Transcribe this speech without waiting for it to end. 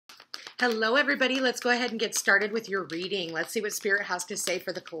Hello, everybody. Let's go ahead and get started with your reading. Let's see what Spirit has to say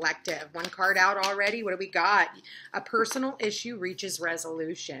for the collective. One card out already. What do we got? A personal issue reaches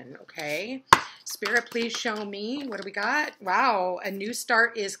resolution. Okay. Spirit, please show me. What do we got? Wow. A new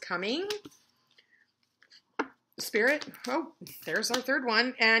start is coming. Spirit, oh, there's our third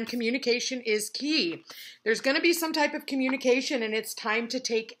one, and communication is key. There's going to be some type of communication, and it's time to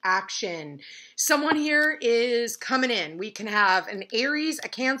take action. Someone here is coming in. We can have an Aries, a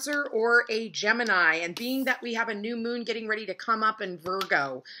Cancer, or a Gemini, and being that we have a new moon getting ready to come up in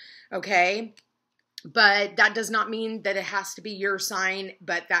Virgo, okay? But that does not mean that it has to be your sign,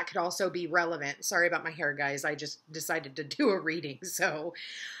 but that could also be relevant. Sorry about my hair, guys. I just decided to do a reading, so...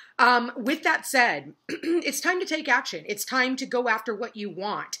 with that said, it's time to take action. It's time to go after what you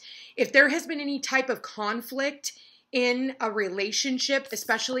want. If there has been any type of conflict in a relationship,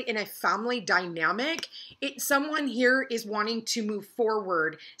 especially in a family dynamic, someone here is wanting to move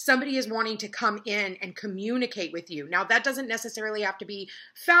forward. Somebody is wanting to come in and communicate with you. Now, that doesn't necessarily have to be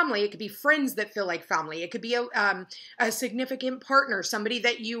family. It could be friends that feel like family. It could be a significant partner, somebody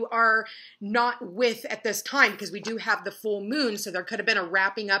that you are not with at this time, because we do have the full moon, so there could have been a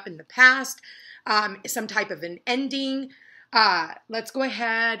wrapping up in the past, some type of an ending. Let's go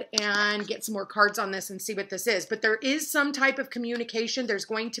ahead and get some more cards on this and see what this is. But there is some type of communication. There's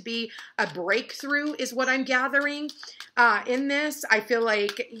going to be a breakthrough is what I'm gathering in this. I feel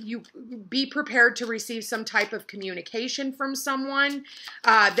like you be prepared to receive some type of communication from someone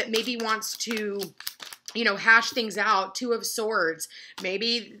that maybe wants to, you know, hash things out. Two of Swords.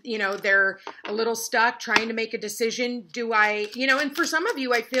 Maybe, you know, they're a little stuck trying to make a decision. Do I, you know, and for some of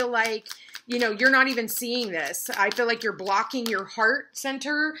you, I feel like, you know, you're not even seeing this. I feel like you're blocking your heart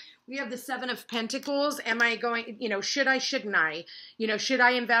center. We have the Seven of Pentacles. Am I going, you know, should I, shouldn't I? You know, should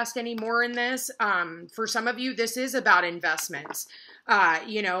I invest any more in this? For some of you, this is about investments.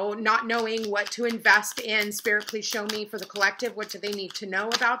 You know, not knowing what to invest in. Spirit, please show me for the collective. What do they need to know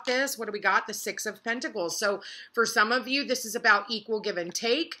about this? What do we got? The Six of Pentacles. So for some of you, this is about equal give and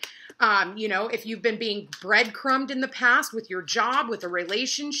take. You know, if you've been being breadcrumbed in the past with your job, with a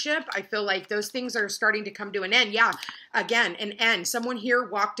relationship, I feel like those things are starting to come to an end. Yeah, again, an end. Someone here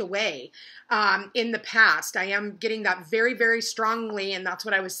walked away in the past. I am getting that very, very strongly, and that's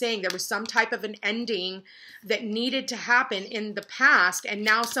what I was saying. There was some type of an ending that needed to happen in the past, and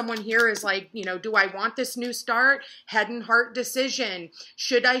now someone here is like, you know, do I want this new start? Head and heart decision.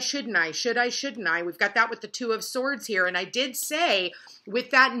 Should I, shouldn't I? Should I, shouldn't I? We've got that with the Two of Swords here, and I did say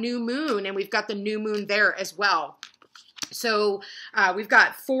with that new moon, and we've got the new moon there as well. So we've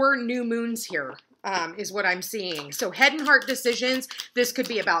got 4 new moons here. Is what I'm seeing. So head and heart decisions. This could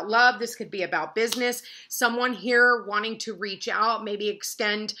be about love. This could be about business. Someone here wanting to reach out, maybe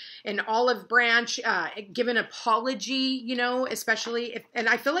extend an olive branch, give an apology, you know, especially if, and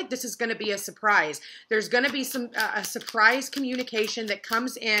I feel like this is going to be a surprise. There's going to be some, a surprise communication that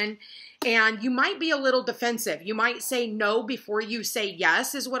comes in, and you might be a little defensive. You might say no before you say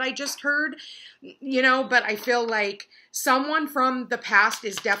yes, is what I just heard, you know, but I feel like someone from the past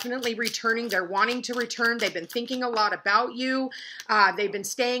is definitely returning. They're wanting to return. They've been thinking a lot about you. They've been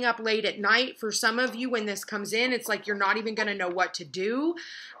staying up late at night. For some of you, when this comes in, it's like you're not even going to know what to do.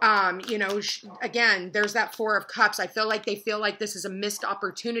 You know, again, there's that Four of Cups. I feel like they feel like this is a missed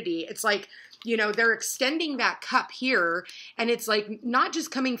opportunity. It's like, you know, they're extending that cup here, and it's like not just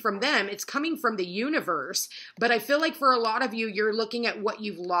coming from them, it's coming from the universe. But I feel like for a lot of you, you're looking at what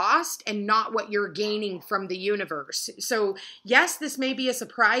you've lost and not what you're gaining from the universe. So yes, this may be a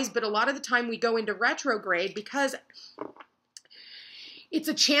surprise, but a lot of the time we go into retrograde because it's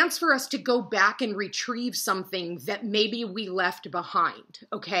a chance for us to go back and retrieve something that maybe we left behind,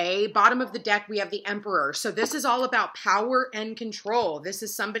 okay? Bottom of the deck, we have the Emperor. So this is all about power and control. This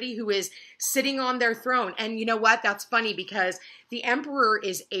is somebody who is sitting on their throne. And you know what? That's funny because the Emperor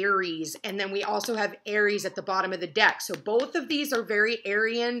is Aries, and then we also have Aries at the bottom of the deck. So both of these are very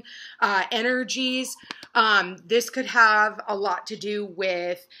Aryan energies. This could have a lot to do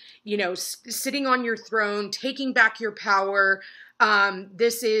with, you know, sitting on your throne, taking back your power.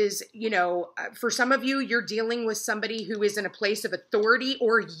 This is, you know, for some of you, you're dealing with somebody who is in a place of authority,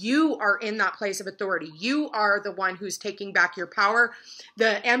 or you are in that place of authority. You are the one who's taking back your power.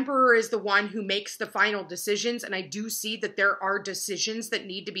 The Emperor is the one who makes the final decisions. And I do see that there are decisions that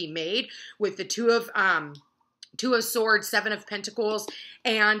need to be made with the Two of Swords, Seven of Pentacles,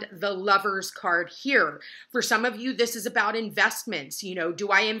 and the Lover's card here. For some of you, this is about investments. You know, do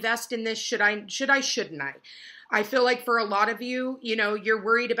I invest in this? Should I, shouldn't I? I feel like for a lot of you, you know, you're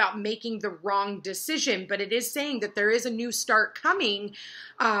worried about making the wrong decision, but it is saying that there is a new start coming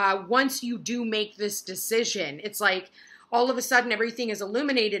once you do make this decision. It's like, all of a sudden everything is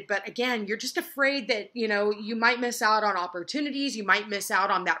illuminated. But again, you're just afraid that, you know, you might miss out on opportunities. You might miss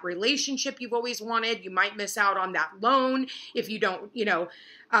out on that relationship you've always wanted. You might miss out on that loan if you don't, you know,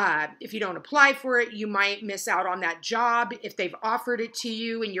 if you don't apply for it. You might miss out on that job if they've offered it to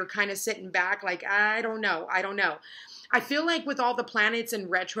you and you're kind of sitting back like, I don't know. I feel like with all the planets in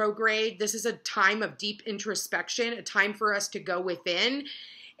retrograde, this is a time of deep introspection, a time for us to go within.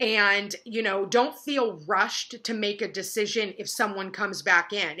 And, you know, don't feel rushed to make a decision if someone comes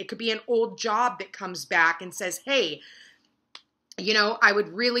back in. It could be an old job that comes back and says, hey, you know, I would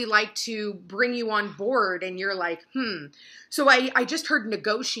really like to bring you on board. And you're like, So I just heard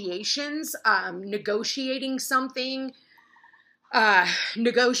negotiations, negotiating something,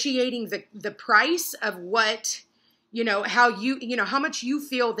 negotiating the price of what, you know, how much you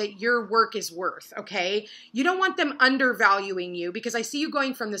feel that your work is worth, okay? You don't want them undervaluing you, because I see you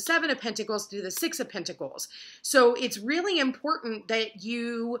going from the 7 of Pentacles to the 6 of Pentacles. So it's really important that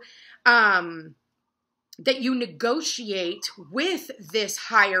you negotiate with this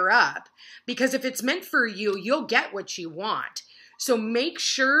higher up, because if it's meant for you, you'll get what you want. So make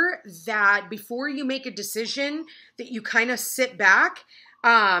sure that before you make a decision that you kind of sit back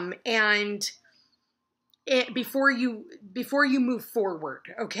before you move forward,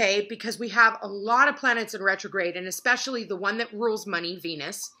 okay? Because we have a lot of planets in retrograde, and especially the one that rules money,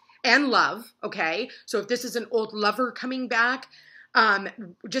 Venus, and love, okay? So if this is an old lover coming back,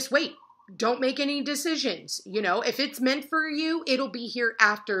 just wait. Don't make any decisions. You know, if it's meant for you, it'll be here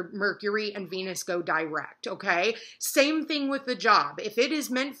after Mercury and Venus go direct, okay? Same thing with the job. If it is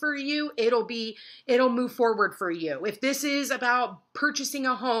meant for you, it'll move forward for you. If this is about purchasing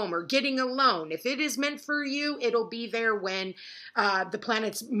a home or getting a loan, if it is meant for you, it'll be there when the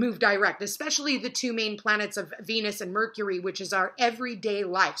planets move direct, especially the 2 main planets of Venus and Mercury, which is our everyday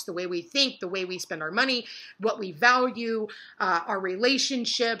lives, the way we think, the way we spend our money, what we value, our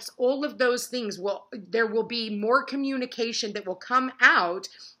relationships, all of those things. There will be more communication that will come out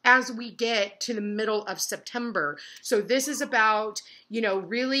as we get to the middle of September. So this is about, you know,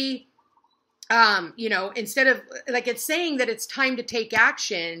 really, you know, instead of, like, it's saying that it's time to take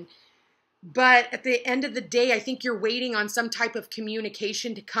action, but at the end of the day, I think you're waiting on some type of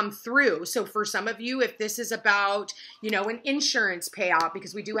communication to come through. So for some of you, if this is about, you know, an insurance payout,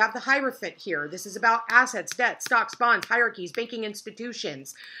 because we do have the Hierophant here, this is about assets, debt, stocks, bonds, hierarchies, banking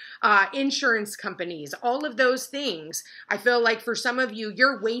institutions, insurance companies, all of those things. I feel like for some of you,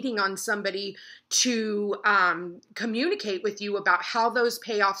 you're waiting on somebody to communicate with you about how those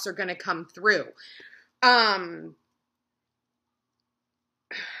payoffs are going to come through.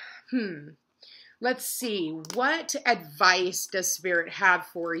 Let's see. What advice does Spirit have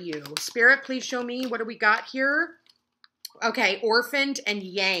for you? Spirit, please show me. What do we got here? Okay, Orphaned and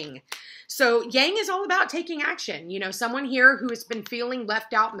Yang. So Yang is all about taking action. You know, someone here who has been feeling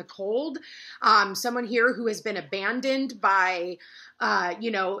left out in the cold. Someone here who has been abandoned by, you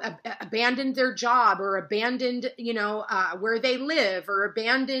know, abandoned their job, or abandoned, you know, where they live, or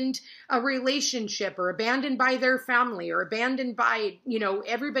abandoned a relationship, or abandoned by their family, or abandoned by, you know,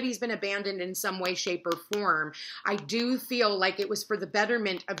 everybody's been abandoned in some way, shape, or form. I do feel like it was for the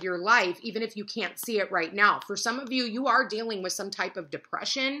betterment of your life, even if you can't see it right now. For some of you, you are dealing with some type of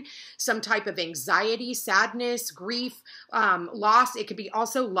depression, some type of anxiety, sadness, grief, loss. It could be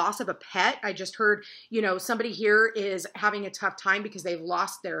also loss of a pet. I just heard, you know, somebody here is having a tough time because they've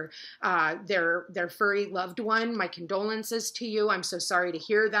lost their furry loved one. My condolences to you. I'm so sorry to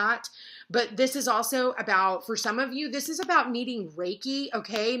hear that. But this is also about, for some of you, this is about needing Reiki,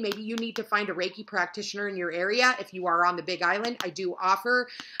 okay? Maybe you need to find a Reiki practitioner in your area. If you are on the Big Island, I do offer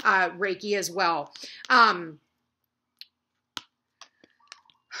Reiki as well.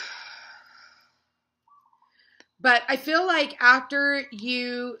 But I feel like after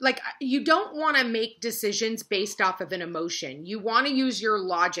you don't want to make decisions based off of an emotion. You want to use your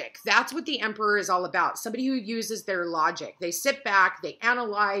logic. That's what the Emperor is all about. Somebody who uses their logic. They sit back, they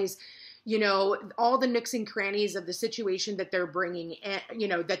analyze, you know, all the nooks and crannies of the situation that they're bringing in, you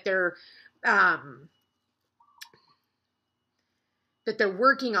know, that they're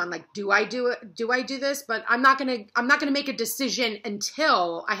working on. Like, do I do this? But I'm not going to make a decision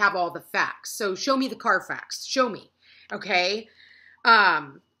until I have all the facts. So show me the Carfax. Show me. Okay.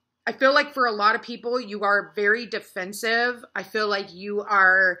 I feel like for a lot of people, you are very defensive. I feel like you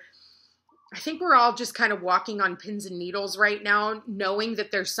are I think we're all just kind of walking on pins and needles right now, knowing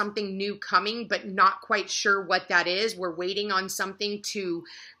that there's something new coming, but not quite sure what that is. We're waiting on something to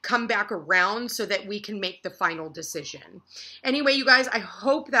come back around so that we can make the final decision. Anyway, you guys, I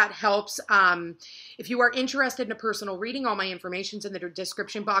hope that helps. If you are interested in a personal reading, all my information's in the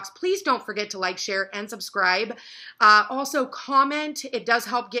description box. Please don't forget to like, share, and subscribe. Also, comment. It does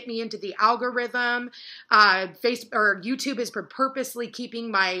help get me into the algorithm. YouTube is purposely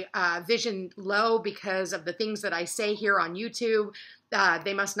keeping my vision low because of the things that I say here on YouTube.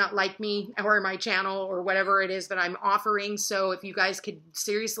 They must not like me or my channel or whatever it is that I'm offering. So if you guys could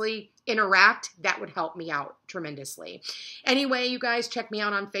seriously interact, that would help me out tremendously. Anyway, you guys, check me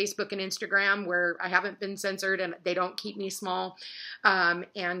out on Facebook and Instagram where I haven't been censored and they don't keep me small. I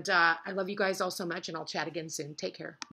love you guys all so much, and I'll chat again soon. Take care.